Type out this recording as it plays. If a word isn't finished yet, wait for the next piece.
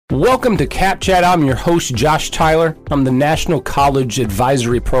Welcome to Cap Chat. I'm your host, Josh Tyler. I'm the National College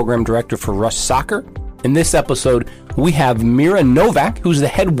Advisory Program Director for Rush Soccer. In this episode, we have Mira Novak, who's the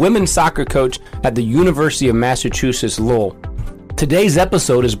head women's soccer coach at the University of Massachusetts Lowell. Today's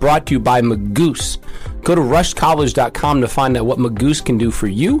episode is brought to you by Magoose. Go to rushcollege.com to find out what Magoose can do for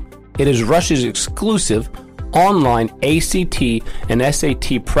you. It is Rush's exclusive online ACT and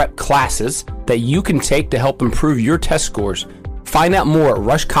SAT prep classes that you can take to help improve your test scores. Find out more at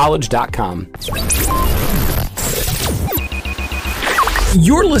rushcollege.com.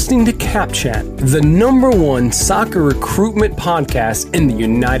 You're listening to Cap Chat, the #1 soccer recruitment podcast in the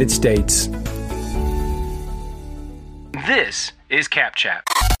United States. This is Cap Chat.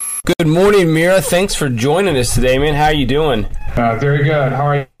 Good morning, Mira. Thanks for joining us today, man. How are you doing? Very good. How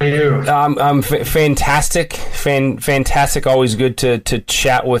are you? I'm fantastic. Fantastic. Always good to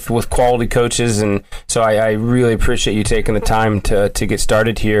chat with quality coaches, and so I really appreciate you taking the time to get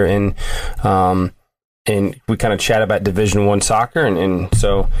started here, and we kind of chat about Division I soccer, and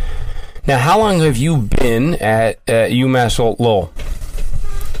so now, how long have you been at UMass Lowell?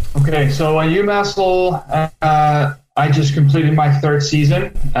 Okay, so at UMass Lowell, I just completed my third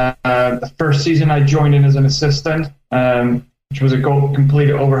season. The first season I joined in as an assistant, which was a complete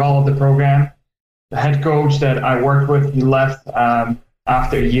overhaul of the program. The head coach that I worked with, he left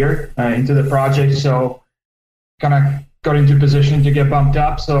after a year into the project, so kind of got into position to get bumped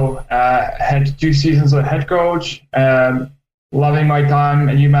up. So had 2 seasons as head coach, loving my time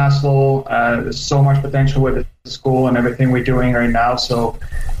at UMass Lowell. There's so much potential with the school and everything we're doing right now. So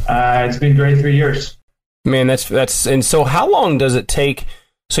it's been great 3 years. Man, that's and so how long does it take?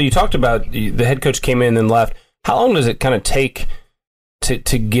 So you talked about the head coach came in and then left. How long does it kind of take to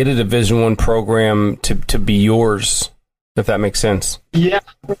get a Division I program to be yours, if that makes sense? Yeah,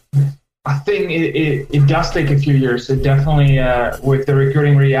 I think it does take a few years. It definitely, with the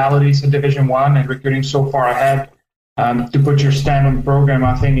recruiting realities of Division I and recruiting so far ahead, to put your stamp on the program,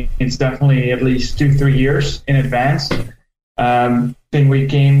 I think it's definitely at least 2-3 years in advance. I think we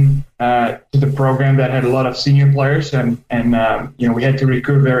came to the program that had a lot of senior players, and we had to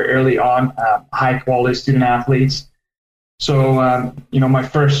recruit very early on high quality student athletes. So my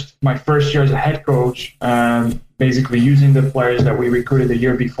first year as a head coach, basically using the players that we recruited the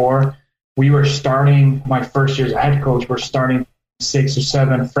year before, we were starting my first year as a head coach. We're starting 6 or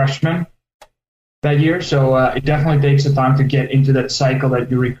 7 freshmen that year. So it definitely takes some time to get into that cycle that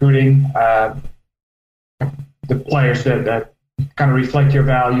you're recruiting the players that kind of reflect your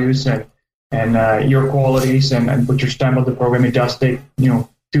values and your qualities and put your stamp on the program. It does take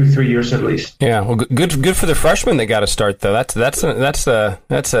 2-3 years at least. Yeah, well, good for the freshmen that got to start though. That's a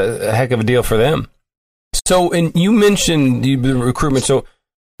heck of a deal for them. So, and you mentioned the recruitment. So,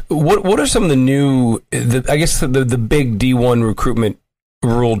 what are some of the new, the big D1 recruitment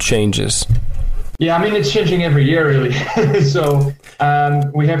rule changes? Yeah, I mean it's changing every year really. So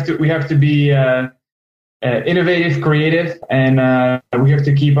we have to be innovative, creative, and we have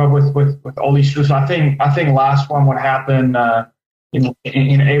to keep up with all these rules. I think last one what happened in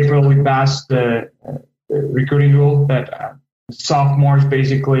April, we passed the recruiting rule that sophomores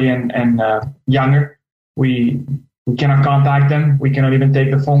basically and younger, we cannot contact them. We cannot even take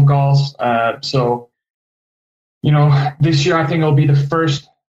the phone calls. So this year I think it'll be the first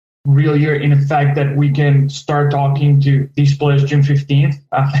real year in effect that we can start talking to these players June 15th.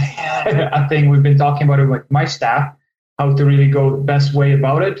 I think we've been talking about it with my staff, how to really go the best way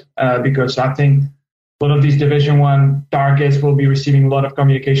about it, because I think a lot of these Division I targets will be receiving a lot of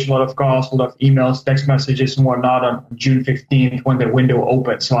communication, a lot of calls, a lot of emails, text messages and whatnot on June 15th when the window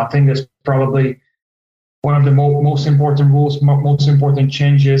opens. So I think that's probably one of the most important rules, most important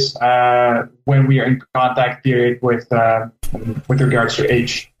changes when we are in contact period with regards to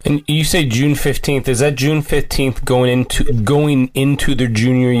age. And you say June 15th. Is that June 15th going into their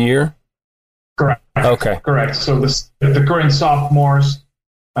junior year? Correct. Okay. Correct. So the current sophomores,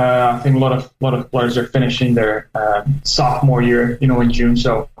 I think a lot of players are finishing their sophomore year, in June.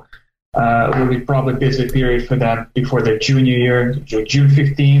 So it will be probably a busy period for them before their junior year. So June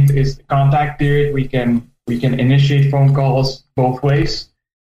 15th is the contact period. We can initiate phone calls both ways.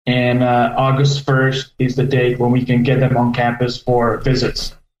 And August 1st is the date when we can get them on campus for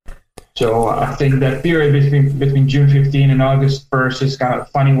visits. So I think that period between June 15 and August 1st is kind of a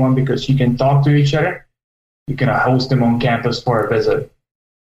funny one because you can talk to each other. You can host them on campus for a visit.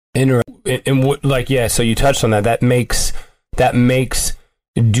 So you touched on that. That makes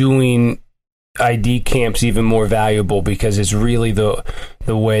doing ID camps even more valuable because it's really the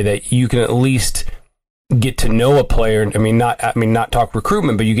way that you can at least get to know a player. Not talk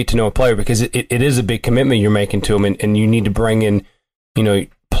recruitment, but you get to know a player because it is a big commitment you're making to them, and you need to bring in,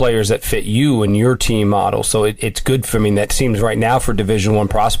 players that fit you and your team model. So it's good for me. That seems right now for Division I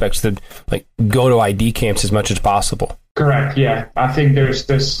prospects to like go to ID camps as much as possible. Correct. Yeah, I think there's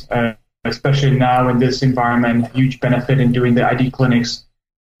this, especially now in this environment, huge benefit in doing the ID clinics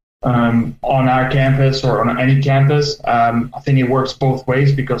on our campus or on any campus. I think it works both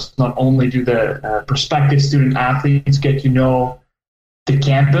ways because not only do the prospective student athletes get to know the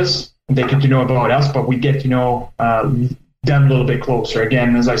campus, they get to know about us, but we get to know them a little bit closer.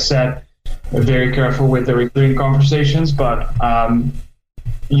 Again, as I said, we're very careful with the recruiting conversations, but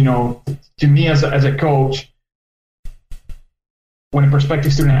to me as a coach, when a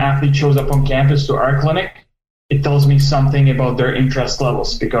prospective student athlete shows up on campus to our clinic, it tells me something about their interest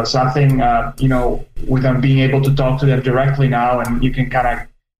levels, because I think, with them being able to talk to them directly now, and you can kind of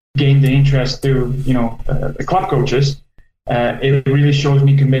gain the interest through, the club coaches, it really shows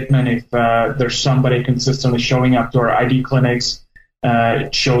me commitment if there's somebody consistently showing up to our ID clinics.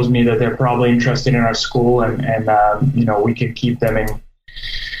 It shows me that they're probably interested in our school, and we can keep them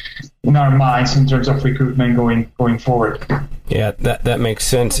in our minds in terms of recruitment going forward. Yeah, that makes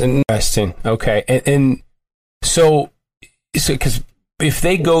sense. Interesting. Okay, and so because if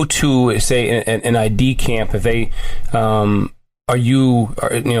they go to say an ID camp, if they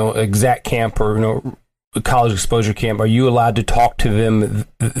exact camp or college exposure camp, are you allowed to talk to them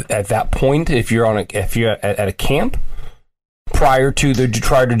at that point if you're at a camp prior to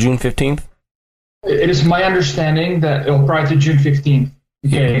June 15th? It is my understanding that prior to June 15th.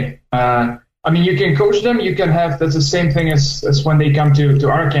 Okay. You can coach them. You can have, that's the same thing as when they come to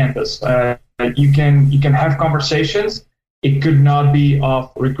our campus. You can have conversations. It could not be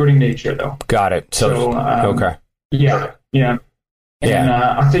of recruiting nature, though. Got it. So okay. Yeah. And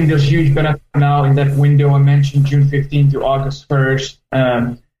I think there's huge benefit now in that window I mentioned, June 15th to August 1st.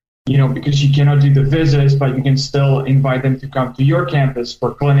 Because you cannot do the visits, but you can still invite them to come to your campus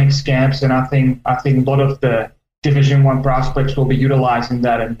for clinics, camps, and I think a lot of the Division I prospects will be utilizing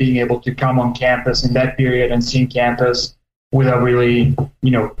that and being able to come on campus in that period and seeing campus without really,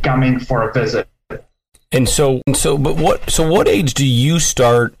 coming for a visit. And what age do you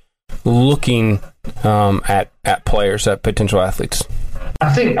start looking at players, at potential athletes?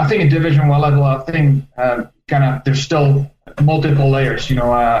 I think at Division I level, there's still multiple layers. We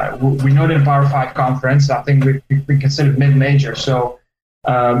know that in Power 5 conference, I think we consider mid-major. So,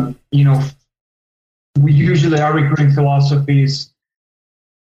 we usually our recruiting philosophies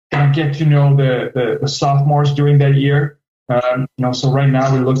get to know the sophomores during that year. So right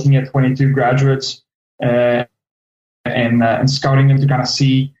now we're looking at 22 graduates and scouting them to kind of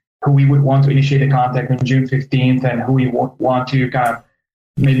see who we would want to initiate a contact on June 15th and who we want to kind of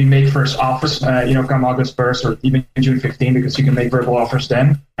maybe make first offers, come August 1st or even June 15th, because you can make verbal offers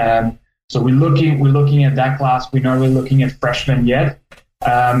then. So we're looking at that class. We're not really looking at freshmen yet.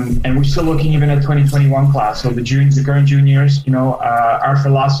 And we're still looking even at 2021 class. So the current juniors, our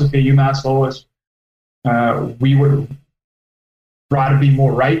philosophy at UMass always, we would rather be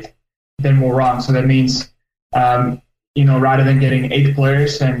more right than more wrong. So that means, rather than getting 8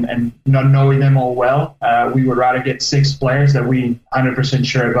 players and not knowing them all well, we would rather get 6 players that we 100%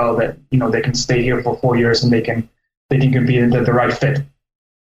 sure about that, they can stay here for 4 years and they can compete at the right fit.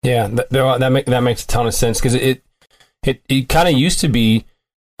 Yeah, that makes a ton of sense, because it kind of used to be,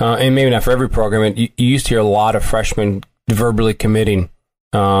 and maybe not for every program, you used to hear a lot of freshmen verbally committing.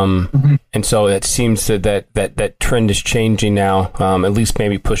 And so it seems that trend is changing now, at least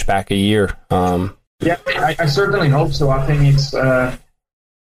maybe push back a year. Yeah, I certainly hope so. I think it's,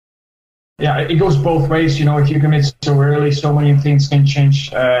 it goes both ways. If you commit so early, so many things can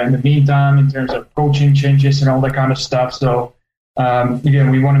change in the meantime in terms of coaching changes and all that kind of stuff. So,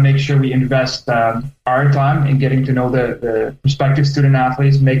 again, we want to make sure we invest our time in getting to know the prospective student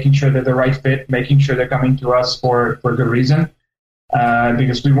athletes, making sure they're the right fit, making sure they're coming to us for good reason,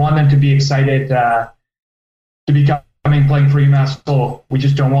 because we want them to be excited to be coming playing for UMass. So we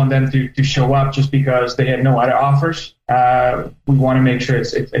just don't want them to show up just because they had no other offers. We want to make sure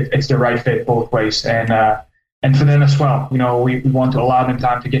it's the right fit both ways, and for them as well. We want to allow them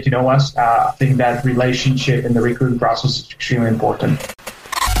time to get to know us. I think that relationship in the recruiting process is extremely important.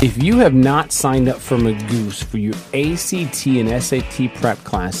 If you have not signed up for Magoose for your ACT and SAT prep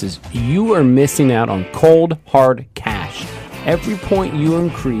classes, you are missing out on cold, hard cash. Every point you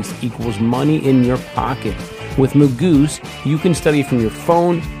increase equals money in your pocket. With Magoose, you can study from your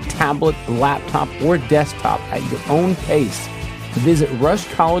phone, tablet, laptop, or desktop at your own pace. Visit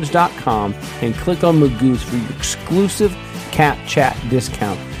rushcollege.com and click on Magoose for your exclusive Cap Chat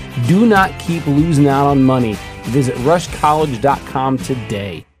discount. Do not keep losing out on money. Visit rushcollege.com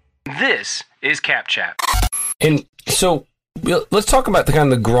today. This is Cap Chat. And so Let's talk about the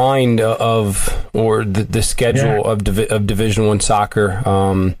kind of the grind the schedule of Division I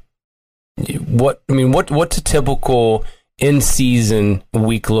soccer. What's a typical in-season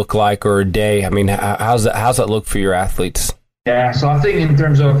week look like, or a day? I mean, how's that look for your athletes? Yeah, so I think in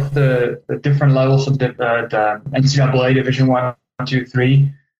terms of the different levels of the NCAA Division 1, 2,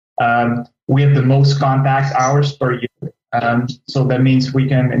 3, we have the most contact hours per year. So that means we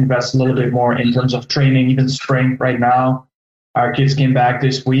can invest a little bit more in terms of training, even spring right now. Our kids came back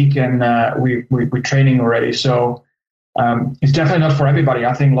this week and we're training already. So it's definitely not for everybody.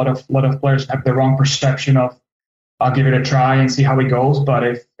 I think a lot of players have the wrong perception of, I'll give it a try and see how it goes. But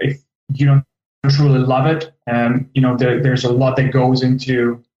if you don't truly love it, there's a lot that goes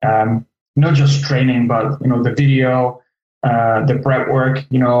into not just training, but the video, the prep work.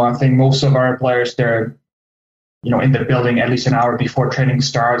 I think most of our players, they're in the building at least an hour before training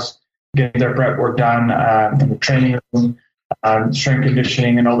starts, getting their prep work done in the training room, strength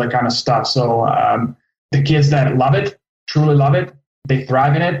conditioning and all that kind of stuff. So the kids that love it, truly love it, they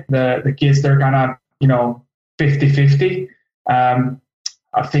thrive in it. The kids, they're kind of 50-50.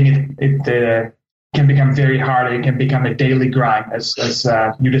 I think it can become very hard. It can become a daily grind, as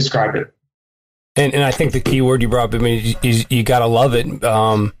you described it. And I think the key word you brought up, is you got to love it.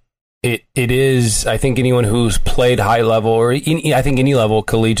 It is, I think anyone who's played high level, or I think any level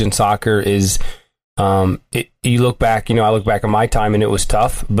collegiate soccer is, you look back, I look back at my time and it was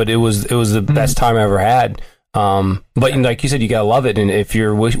tough, but it was the best time I ever had. But like you said, you got to love it. And if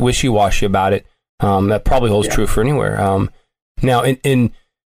you're wishy-washy about it, that probably holds true for anywhere. Now, in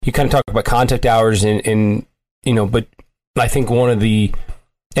you kind of talk about contact hours but I think one of the,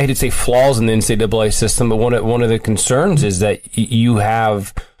 I hate to say flaws in the NCAA system, but one of the concerns is that you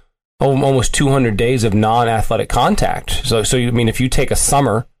have almost 200 days of non-athletic contact. So if you take a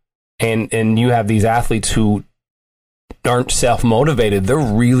summer and you have these athletes who aren't self-motivated, they're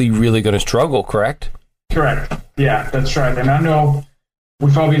really, really going to struggle, correct? Correct. Yeah, that's right. And I know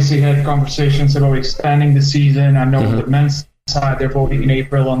we've obviously had conversations about expanding the season. I know the men's side, they're voting in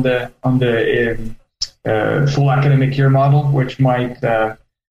April on the full academic year model, which might come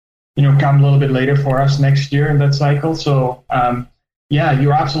a little bit later for us next year in that cycle. So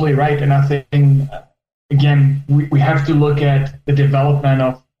you're absolutely right. And I think again, we have to look at the development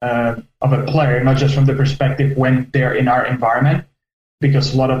of a player, not just from the perspective when they're in our environment,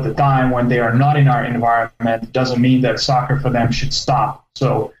 because a lot of the time when they are not in our environment doesn't mean that soccer for them should stop.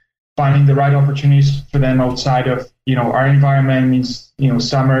 So finding the right opportunities for them outside of our environment means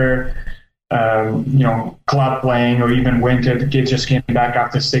summer, club playing, or even winter. The kids just came back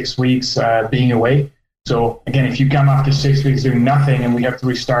after 6 weeks being away. So again, if you come after 6 weeks doing nothing and we have to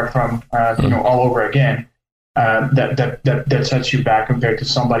restart from all over again, that sets you back compared to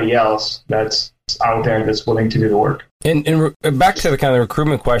somebody else that's out there that's willing to do the work. And back to the kind of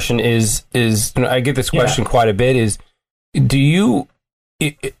recruitment question is I get this question quite a bit, is do you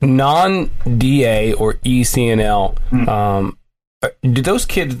non-DA or ECNL, do those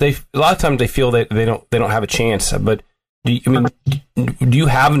kids, a lot of times they feel that they don't have a chance, but do you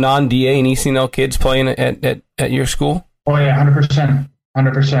have non-DA and ECNL kids playing at your school? Oh yeah, 100%.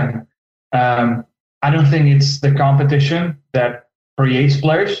 I don't think it's the competition that creates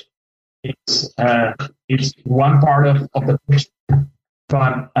players. It's one part of the picture,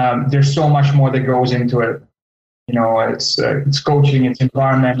 but there's so much more that goes into it. It's coaching, it's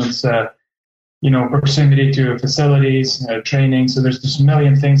environment, it's proximity to facilities, training. So there's just a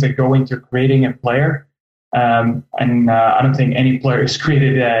million things that go into creating a player. And I don't think any player is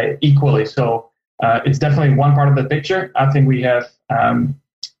created equally. So it's definitely one part of the picture. I think we have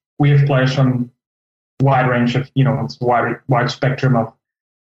players from wide range of, it's wide spectrum of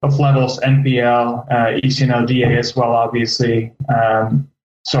levels, NPL, ECNL, DA as well, obviously.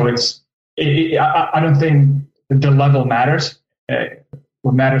 So I don't think the level matters.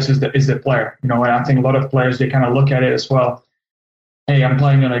 What matters is the player, and I think a lot of players, they kind of look at it as well. Hey, I'm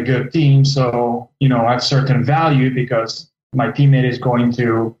playing on a good team, so, I have certain value because my teammate is going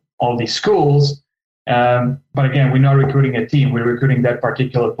to all these schools. But again, we're not recruiting a team. We're recruiting that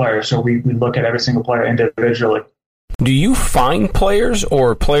particular player. So we look at every single player individually. Do you find players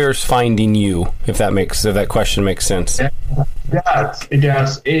or players finding you, if that question makes sense? Yeah, it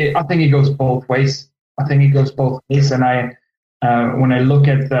does. I think it goes both ways. And when I look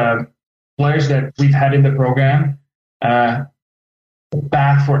at the players that we've had in the program, the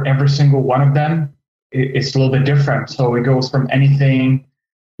path for every single one of them is a little bit different. So it goes from anything,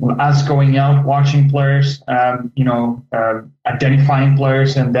 us going out, watching players, identifying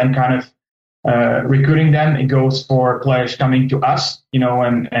players, and then kind of recruiting them. It goes for players coming to us,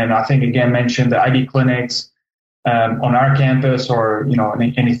 and I think, again, mentioned the ID clinics, on our campus or,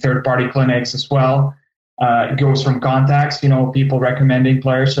 any third-party clinics as well. It goes from contacts, people recommending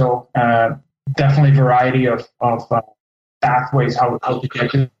players. So definitely variety of pathways how to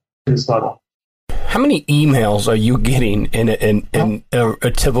get to this level. How many emails are you getting in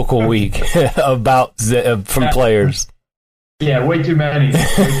a typical week from players? Yeah, way too many.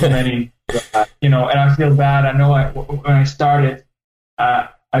 Way too many. And I feel bad. I know when I started, I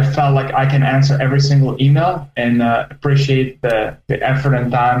felt like I can answer every single email and appreciate the effort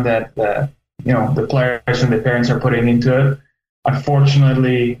and time that the players and the parents are putting into it.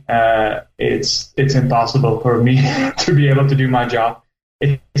 Unfortunately, it's impossible for me to be able to do my job.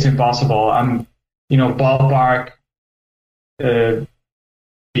 It's impossible. I'm, ballpark,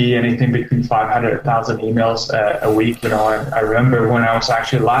 be anything between 500,000 emails a week. I remember when I was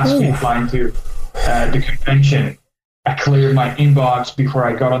actually last week flying to the convention, I cleared my inbox before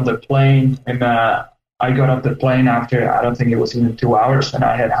I got on the plane, and I got off the plane after, I don't think it was even 2 hours, and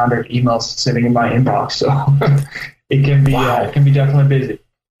I had 100 emails sitting in my inbox. So it can be definitely busy.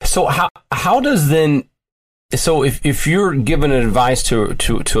 So how does then? So if you're giving advice to a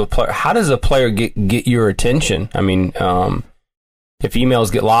player, how does a player get your attention? I mean, if emails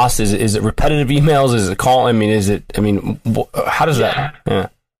get lost, is it repetitive emails? Is it call? I mean, how does that? Yeah.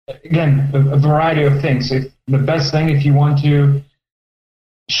 Again, a variety of things. The best thing, if you want to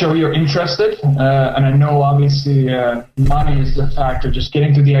show you're interested, and I know obviously money is the factor, just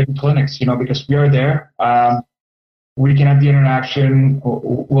getting to the ID clinics, because we are there. We can have the interaction.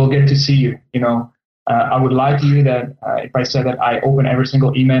 We'll get to see you, I would lie to you that if I said that I open every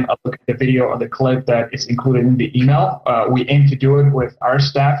single email, I'll look at the video or the clip that is included in the email. We aim to do it with our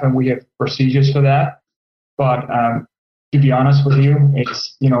staff, and we have procedures for that. But to be honest with you,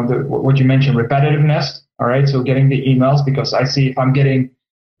 it's, what you mentioned, repetitiveness. All right. So getting the emails, because I see if I'm getting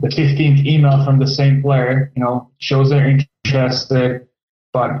the 15th email from the same player, shows they're interested.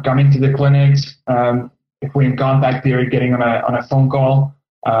 But coming to the clinics, if we're in contact period, getting on a phone call,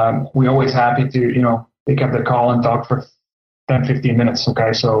 we're always happy to, pick up the call and talk for 10, 15 minutes.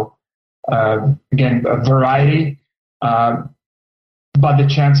 Okay. So, again, a variety, but the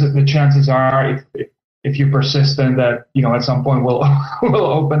chances are if you're persistent that, at some point we'll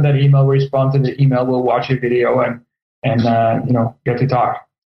open that email, respond to the email, we'll watch a video and get to talk.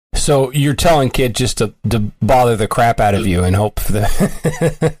 So you're telling kids just to bother the crap out of you and hope for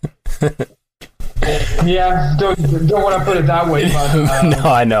the Yeah, don't want to put it that way, but no,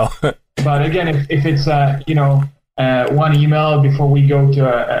 I know. But again, if it's one email before we go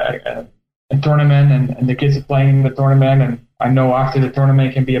to a tournament and the kids are playing in the tournament, and I know after the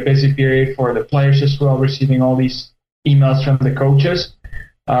tournament can be a busy period for the players as well, receiving all these emails from the coaches.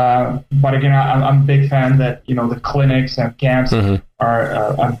 But again, I'm a big fan that the clinics and camps are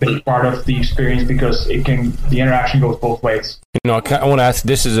a big part of the experience, because the interaction goes both ways. I want to ask,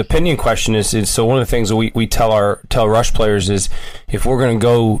 this is an opinion question. Is so one of the things that we tell Rush players is if you're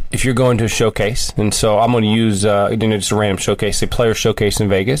going to a showcase, and so I'm going to use just a random showcase, a player showcase in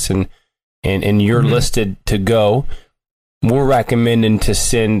Vegas, and you're listed to go, we're recommending to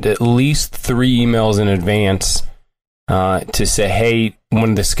send at least 3 emails in advance to say, hey,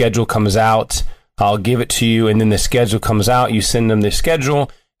 when the schedule comes out, I'll give it to you, and then the schedule comes out, you send them the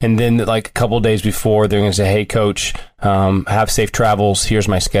schedule, and then like a couple of days before, they're going to say, hey, coach, have safe travels, here's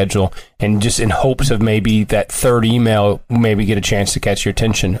my schedule, and just in hopes of maybe that third email maybe get a chance to catch your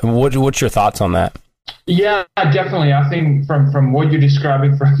attention. What's your thoughts on that? Yeah, definitely. I think from what you're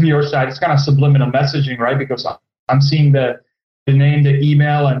describing from your side, it's kind of subliminal messaging, right? Because I'm seeing the name, the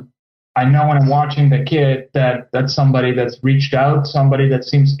email, and I know when I'm watching the kid that that's somebody that's reached out, somebody that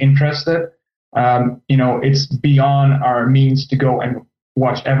seems interested. It's beyond our means to go and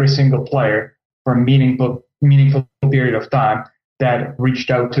watch every single player for a meaningful period of time that reached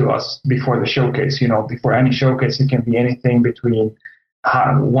out to us before the showcase. Before any showcase, it can be anything between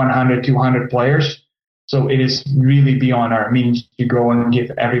 100, 200 players. So it is really beyond our means to go and give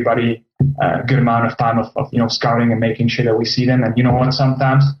everybody a good amount of time of scouting and making sure that we see them. And you know what,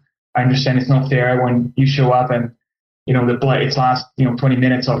 sometimes I understand it's not fair when you show up and, it's last, 20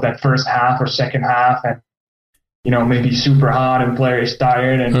 minutes of that first half or second half, and, maybe super hot and player is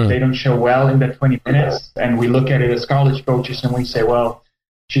tired and they don't show well in that 20 minutes. And we look at it as college coaches and we say, well,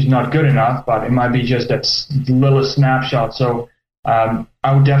 she's not good enough, but it might be just that little snapshot. So I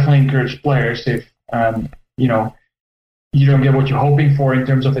would definitely encourage players, if, you don't get what you're hoping for in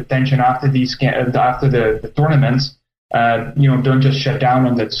terms of attention after the tournaments, don't just shut down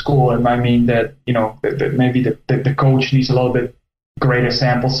on that school. It might mean that, that maybe the coach needs a little bit greater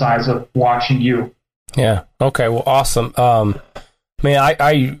sample size of watching you. Yeah. Okay. Well, awesome. Man,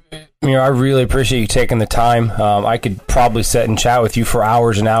 I really appreciate you taking the time. I could probably sit and chat with you for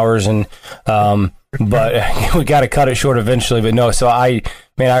hours and hours, and but we got to cut it short eventually. But no, so I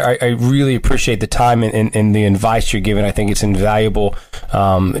really appreciate the time and the advice you're giving. I think it's invaluable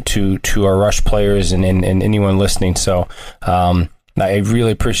to our Rush players and anyone listening. So I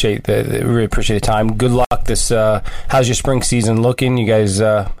really appreciate the time. Good luck. How's your spring season looking? You guys,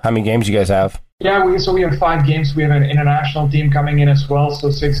 how many games you guys have? Yeah, we have 5 games. We have an international team coming in as well,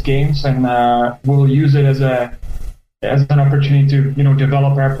 so 6 games, and we'll use it as an opportunity to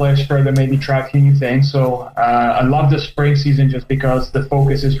develop our players further, maybe try a few new things. So I love the spring season just because the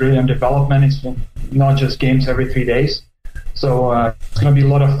focus is really on development. It's not just games every 3 days. So it's going to be a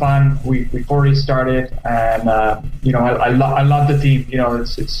lot of fun. We've already started, and I love the team.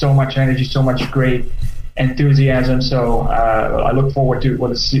 It's so much energy, so much great enthusiasm. So I look forward to what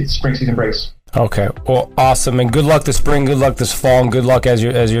the spring season brings. Okay, well, awesome, and good luck this spring, good luck this fall, and good luck as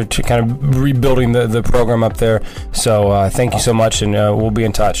you're kind of rebuilding the program up there. So thank you so much, and we'll be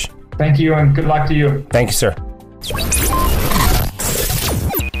in touch. Thank you, and good luck to you. Thank you, sir.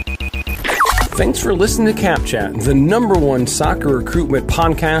 Thanks for listening to Cap Chat, the #1 soccer recruitment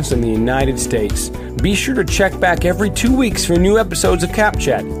podcast in the United States. Be sure to check back every 2 weeks for new episodes of Cap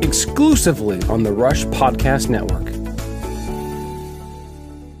Chat, exclusively on the Rush Podcast Network.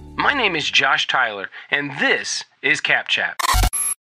 My name is Josh Tyler, and this is Cap Chat.